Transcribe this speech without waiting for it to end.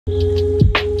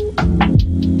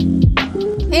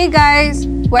Hey guys,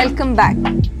 welcome back.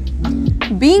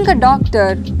 Being a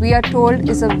doctor, we are told,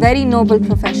 is a very noble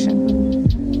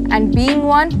profession. And being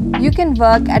one, you can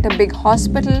work at a big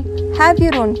hospital, have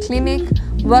your own clinic,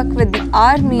 work with the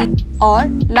army, or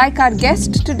like our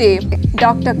guest today,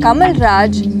 Dr. Kamal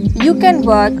Raj, you can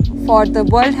work for the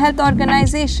World Health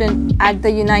Organization at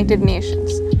the United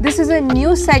Nations. This is a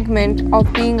new segment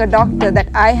of being a doctor that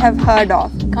I have heard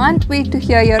of. Can't wait to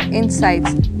hear your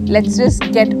insights. Let's just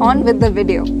get on with the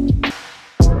video.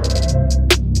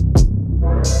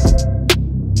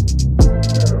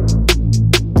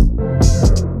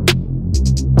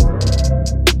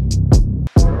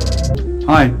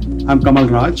 Hi, I'm Kamal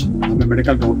Raj. I'm a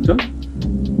medical doctor,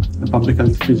 a public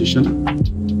health physician.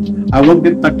 I worked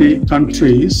in 30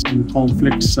 countries in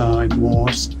conflicts, in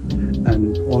wars,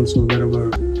 and also wherever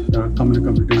there are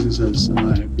communicable diseases.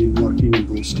 I have been working in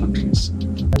those countries.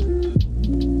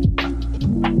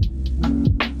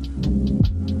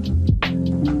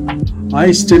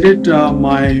 I studied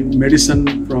my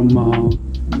medicine from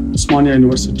Osmania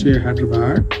University,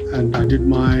 Hyderabad, and I did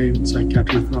my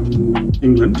psychiatry from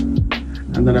England.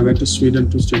 And then I went to Sweden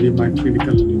to study my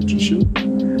clinical nutrition.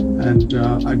 And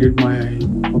I did my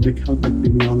public health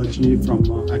epidemiology from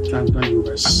Atlanta,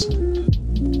 US.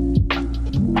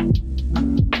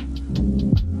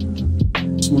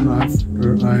 Soon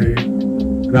after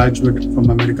I graduated from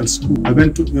my medical school, I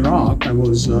went to Iraq. I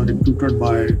was recruited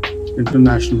by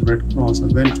International Red Cross. I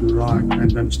went to Iraq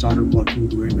and then started working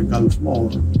during the Gulf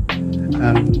War.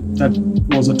 And that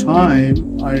was a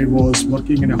time I was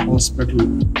working in a hospital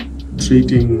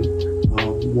treating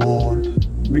war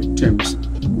victims.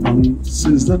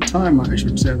 Since that time, I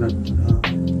should say that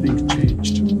things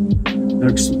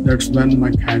changed. That's when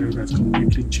my career has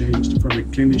completely changed from a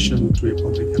clinician to a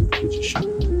public health physician.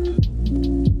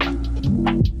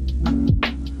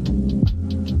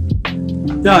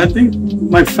 Yeah, I think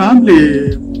my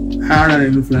family had an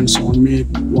influence on me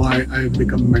why I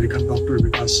became a medical doctor,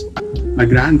 because my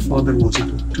grandfather was a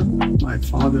doctor. My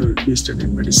father, he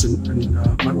studied medicine, and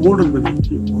my older brother,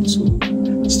 he also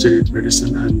studied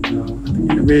medicine. And I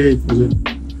think in a way it was an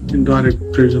indirect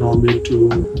pressure on me to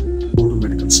go to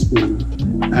medical school.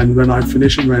 And when I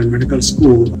finished my medical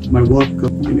school, my work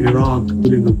in Iraq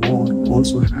during the war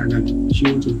also had a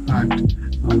huge impact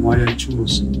on why I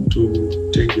chose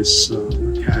to take this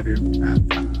career path.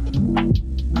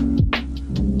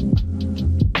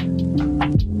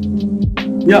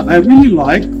 Yeah, I really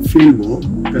like field work.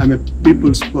 I'm a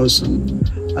people's person.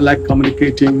 I like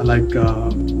communicating. I like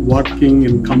working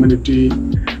in community,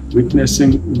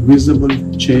 witnessing visible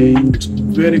change. It's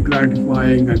very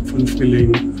gratifying and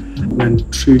fulfilling when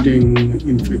treating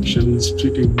infections,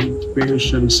 treating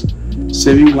patients,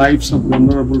 saving lives of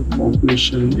vulnerable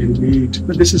population in need.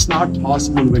 But this is not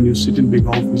possible when you sit in big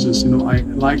offices. You know, I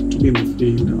like to be in the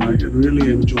field. I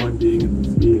really enjoy being in the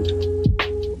field.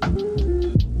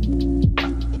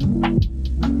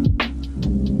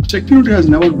 Security has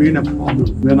never been a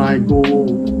problem. When I go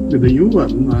to the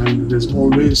UN and there's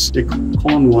always a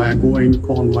convoy, I go in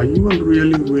convoy,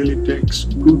 UN really takes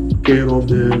good care of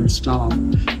their staff.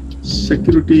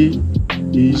 Security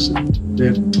is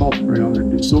their top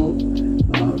priority. So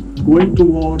going to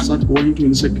wars or going to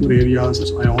insecure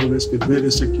areas, I always feel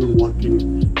very secure working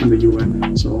in the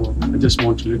UN. So I just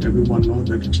want to let everyone know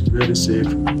that it's very safe.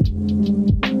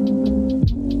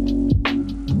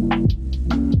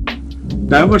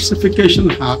 Diversification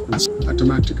happens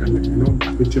automatically, you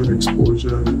know, with your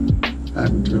exposure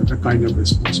and the kind of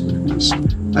responsibilities.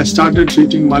 I started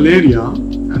treating malaria,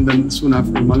 and then soon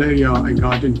after malaria, I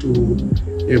got into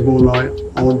Ebola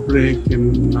outbreak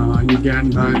in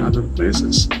Uganda and other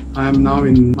places. I am now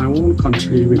in my own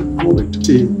country with COVID.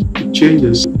 See, it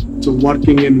changes. So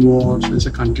working in wards as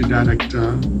a country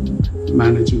director,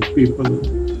 managing people.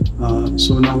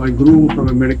 So now I grew from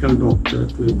a medical doctor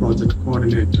to a project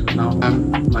coordinator. Now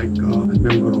I'm like a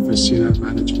member of a senior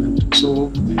management. So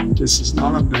this is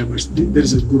not a diversity, there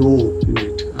is a growth in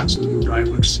it. And so you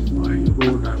diversify, your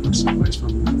role diversifies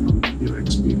from your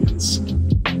experience.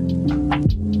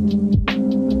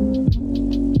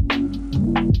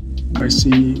 I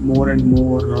see more and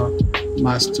more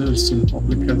masters in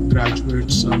public health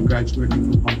graduates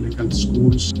graduating from public health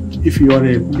schools. If you are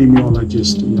a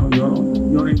epidemiologist, you know,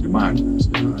 you're in demand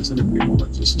as an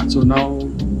epidemiologist. So now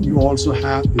you also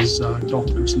have these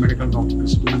doctors, medical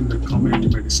doctors doing the community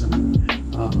medicine,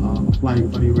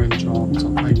 applying for UN jobs,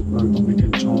 applying for public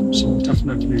health jobs. So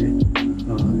definitely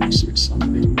it's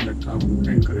something that I would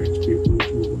encourage people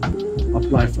to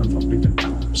apply for public health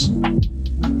jobs.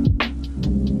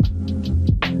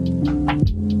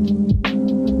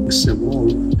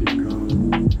 Evolve, I think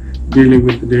dealing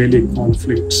with daily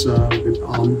conflicts with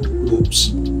armed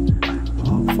groups,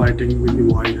 fighting with the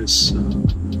virus,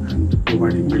 and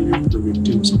providing relief to the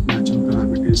victims of natural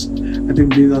calamities. I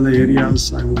think these are the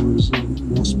areas I was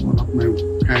most part of my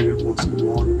career was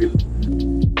involved with.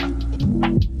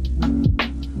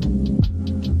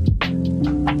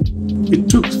 It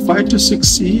took 5 to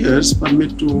 6 years for me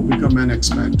to become an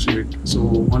expatriate. So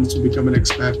once you become an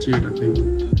expatriate, I think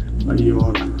you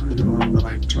are on the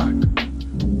right track.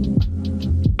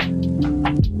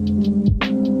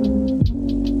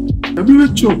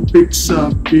 WHO picks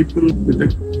people with a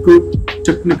good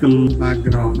technical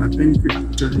background. I think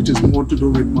it is more to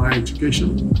do with my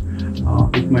education,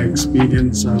 with my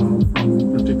experience from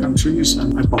 50 countries,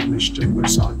 and I published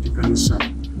numerous articles.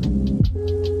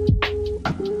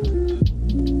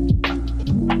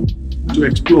 To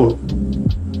explore,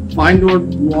 find out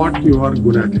what you are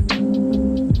good at it.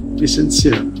 Be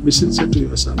sincere to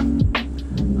yourself,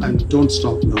 and don't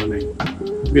stop learning.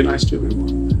 Be nice to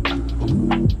everyone.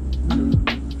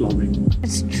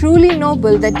 It's truly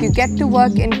noble that you get to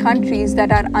work in countries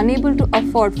that are unable to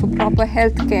afford for proper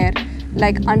health care,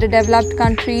 like underdeveloped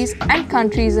countries and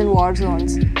countries in war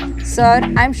zones. Sir,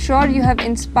 I'm sure you have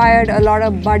inspired a lot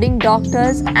of budding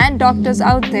doctors and doctors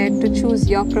out there to choose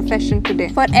your profession today.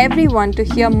 For everyone to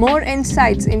hear more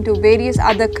insights into various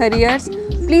other careers,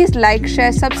 please like,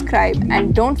 share, subscribe,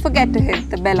 and don't forget to hit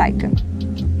the bell icon.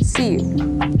 See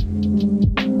you.